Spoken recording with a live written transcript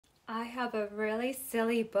I have a really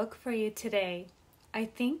silly book for you today. I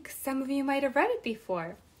think some of you might have read it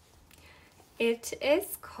before. It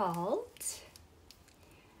is called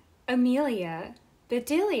Amelia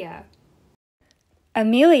Bedelia.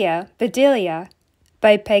 Amelia Bedelia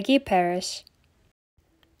by Peggy Parrish.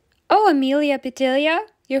 Oh, Amelia Bedelia,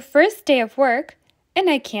 your first day of work, and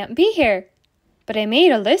I can't be here. But I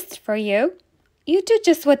made a list for you. You do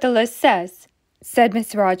just what the list says, said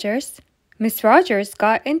Miss Rogers. Miss Rogers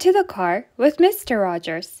got into the car with Mr.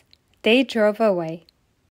 Rogers. They drove away.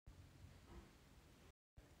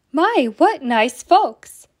 My, what nice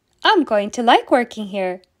folks! I'm going to like working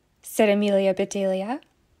here, said Amelia Bedelia.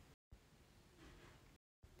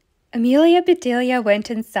 Amelia Bedelia went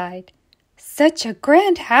inside. Such a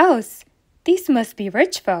grand house! These must be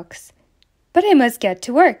rich folks. But I must get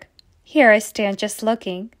to work. Here I stand just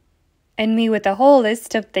looking, and me with a whole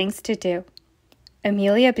list of things to do.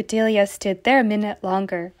 Amelia Bedelia stood there a minute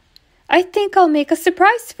longer. I think I'll make a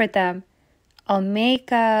surprise for them. I'll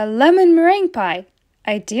make a lemon meringue pie.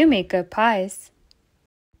 I do make good pies.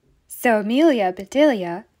 So Amelia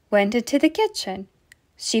Bedelia went into the kitchen.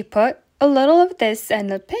 She put a little of this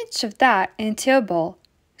and a pinch of that into a bowl.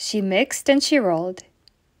 She mixed and she rolled.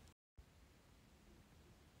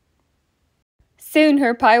 Soon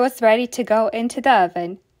her pie was ready to go into the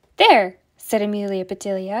oven. There, said Amelia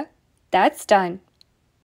Bedelia. That's done.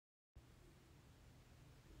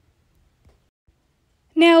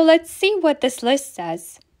 Now let's see what this list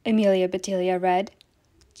says, Amelia Bedelia read.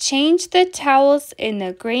 Change the towels in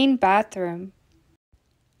the green bathroom.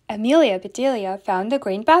 Amelia Bedelia found the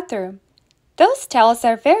green bathroom. Those towels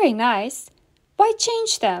are very nice. Why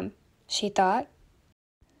change them? She thought.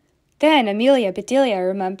 Then Amelia Bedelia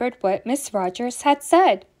remembered what Miss Rogers had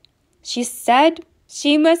said. She said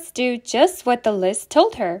she must do just what the list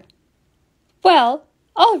told her. Well,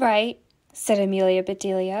 all right, said Amelia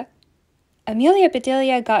Bedelia. Amelia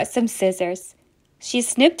Bedelia got some scissors. She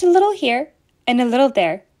snipped a little here and a little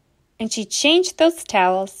there, and she changed those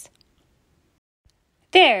towels.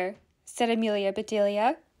 There, said Amelia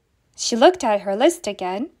Bedelia. She looked at her list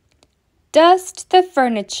again. Dust the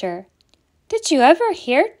furniture. Did you ever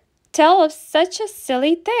hear tell of such a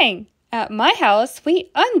silly thing? At my house,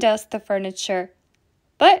 we undust the furniture,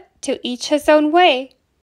 but to each his own way.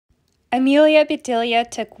 Amelia Bedelia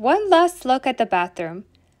took one last look at the bathroom.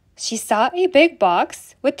 She saw a big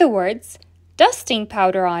box with the words, dusting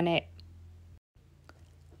powder on it.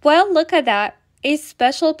 Well, look at that, a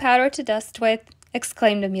special powder to dust with,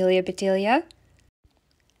 exclaimed Amelia Bedelia.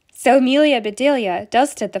 So Amelia Bedelia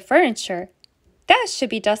dusted the furniture. That should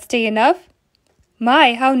be dusty enough.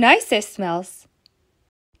 My, how nice it smells.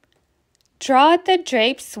 Draw the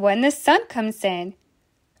drapes when the sun comes in,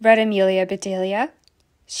 read Amelia Bedelia.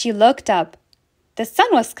 She looked up. The sun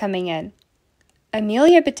was coming in.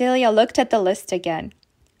 Amelia Bedelia looked at the list again.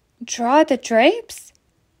 Draw the drapes?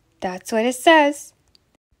 That's what it says.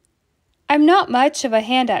 I'm not much of a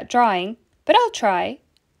hand at drawing, but I'll try.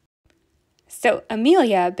 So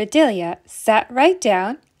Amelia Bedelia sat right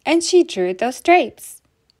down and she drew those drapes.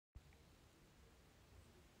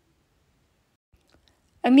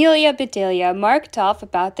 Amelia Bedelia marked off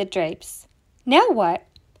about the drapes. Now what?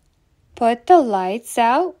 Put the lights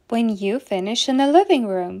out when you finish in the living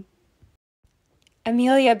room.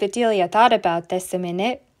 Amelia Bedelia thought about this a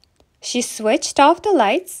minute. She switched off the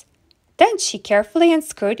lights, then she carefully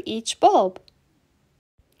unscrewed each bulb.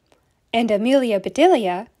 And Amelia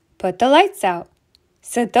Bedelia put the lights out.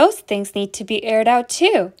 So those things need to be aired out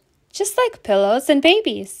too, just like pillows and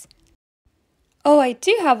babies. Oh, I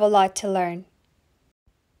do have a lot to learn.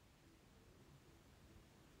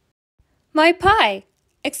 My pie!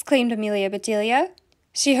 Exclaimed Amelia Bedelia.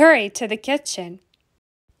 She hurried to the kitchen.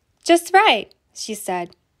 Just right, she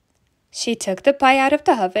said. She took the pie out of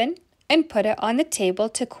the oven and put it on the table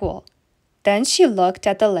to cool. Then she looked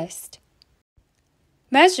at the list.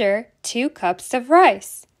 Measure 2 cups of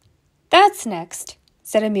rice. That's next,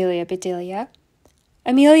 said Amelia Bedelia.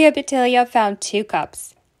 Amelia Bedelia found 2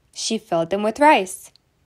 cups. She filled them with rice.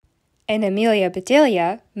 And Amelia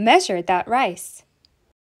Bedelia measured that rice.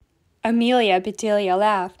 Amelia Bedelia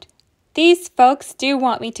laughed. These folks do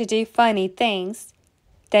want me to do funny things.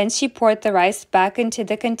 Then she poured the rice back into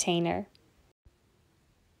the container.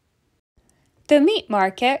 The meat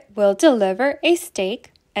market will deliver a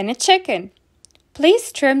steak and a chicken.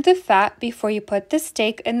 Please trim the fat before you put the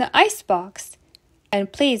steak in the ice box,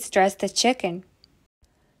 and please dress the chicken.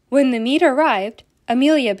 When the meat arrived,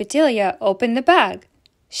 Amelia Bedelia opened the bag.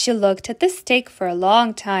 She looked at the steak for a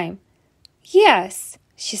long time. Yes,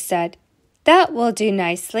 she said, that will do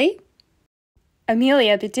nicely.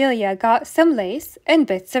 Amelia Bedelia got some lace and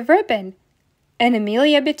bits of ribbon, and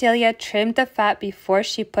Amelia Bedelia trimmed the fat before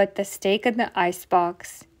she put the steak in the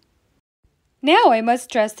icebox. Now I must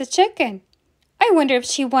dress the chicken. I wonder if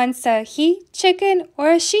she wants a he chicken or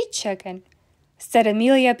a she chicken, said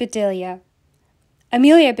Amelia Bedelia.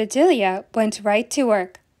 Amelia Bedelia went right to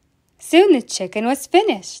work. Soon the chicken was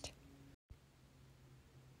finished.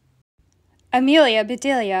 Amelia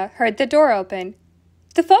Bedelia heard the door open.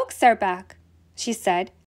 "The folks are back," she said.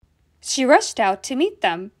 She rushed out to meet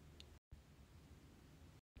them.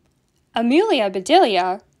 "Amelia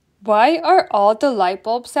Bedelia, why are all the light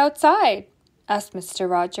bulbs outside?" asked Mr.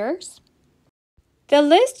 Rogers. "The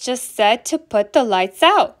list just said to put the lights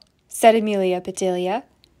out," said Amelia Bedelia.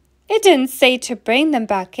 "It didn't say to bring them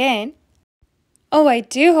back in. Oh, I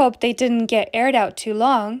do hope they didn't get aired out too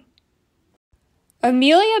long."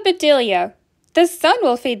 "Amelia Bedelia, the sun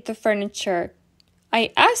will fade the furniture.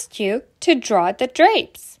 I asked you to draw the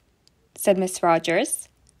drapes," said Miss Rogers.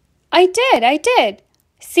 I did.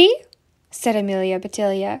 See?" said Amelia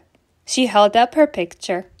Bedelia. She held up her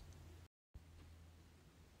picture.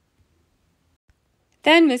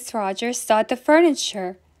 Then Miss Rogers saw the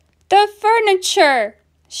furniture. "The furniture!"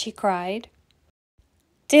 she cried.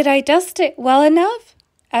 "Did I dust it well enough?"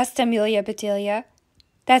 asked Amelia Bedelia.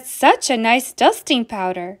 "That's such a nice dusting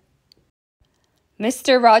powder."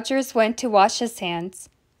 Mr. Rogers went to wash his hands.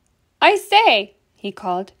 "I say," he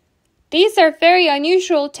called, "these are very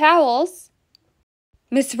unusual towels."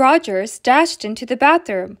 Miss Rogers dashed into the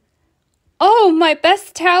bathroom. "Oh, my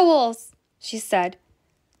best towels," she said.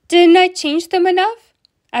 "Didn't I change them enough?"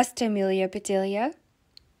 asked Amelia Bedelia.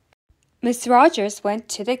 Miss Rogers went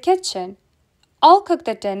to the kitchen. "I'll cook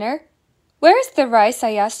the dinner. Where's the rice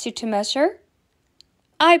I asked you to measure?"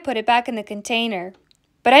 "I put it back in the container.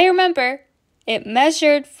 But I remember, it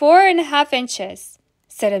measured 4.5 inches,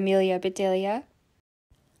 said Amelia Bedelia.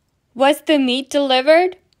 "Was the meat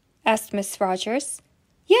delivered?" asked Miss Rogers.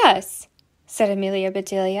 "Yes," said Amelia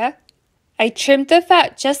Bedelia. "I trimmed the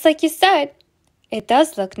fat just like you said. It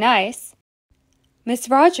does look nice." Miss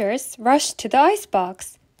Rogers rushed to the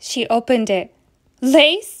icebox. She opened it.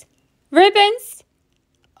 "Lace? Ribbons?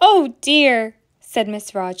 Oh, dear," said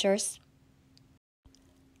Miss Rogers.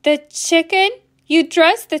 "The chicken? You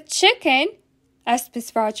dressed the chicken?" asked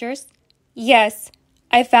Miss Rogers. "Yes,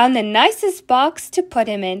 I found the nicest box to put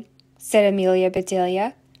him in," said Amelia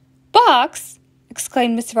Bedelia. "Box?"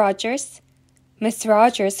 exclaimed Miss Rogers. Miss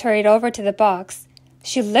Rogers hurried over to the box.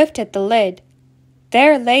 She lifted the lid.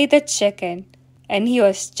 There lay the chicken, and he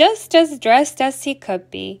was just as dressed as he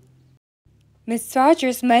could be. Miss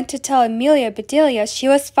Rogers meant to tell Amelia Bedelia she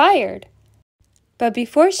was fired. But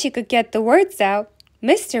before she could get the words out,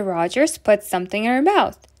 Mr. Rogers put something in her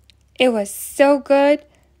mouth. It was so good,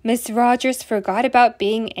 Miss Rogers forgot about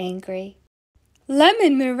being angry.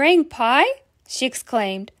 "Lemon meringue pie?" she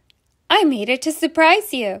exclaimed. "I made it to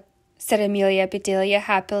surprise you," said Amelia Bedelia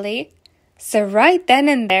happily. So right then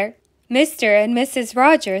and there, Mr. and Mrs.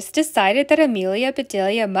 Rogers decided that Amelia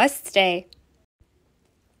Bedelia must stay.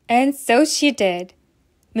 And so she did.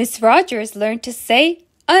 Miss Rogers learned to say,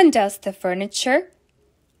 undust the furniture,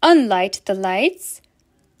 unlight the lights,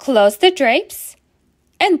 close the drapes,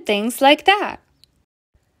 and things like that.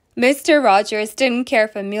 Mr. Rogers didn't care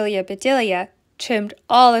if Amelia Bedelia trimmed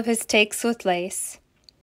all of his steaks with lace.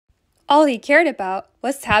 All he cared about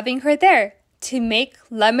was having her there to make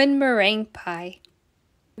lemon meringue pie.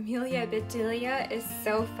 Amelia Bedelia is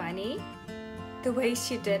so funny. The way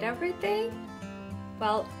she did everything.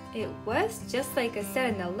 Well, it was just like I said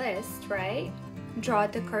in the list, right? Draw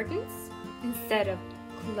the curtains instead of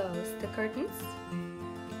close the curtains.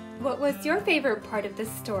 What was your favorite part of the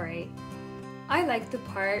story? I liked the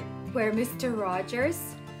part where Mr.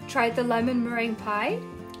 Rogers tried the lemon meringue pie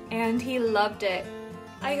and he loved it.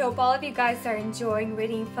 I hope all of you guys are enjoying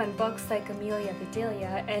reading fun books like Amelia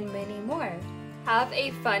Bedelia and many more. Have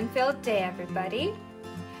a fun-filled day, everybody.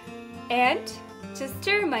 And just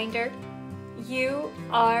a reminder, you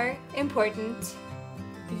are important,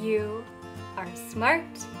 you are smart,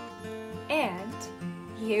 and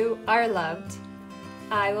you are loved.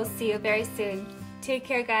 I will see you very soon. Take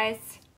care, guys.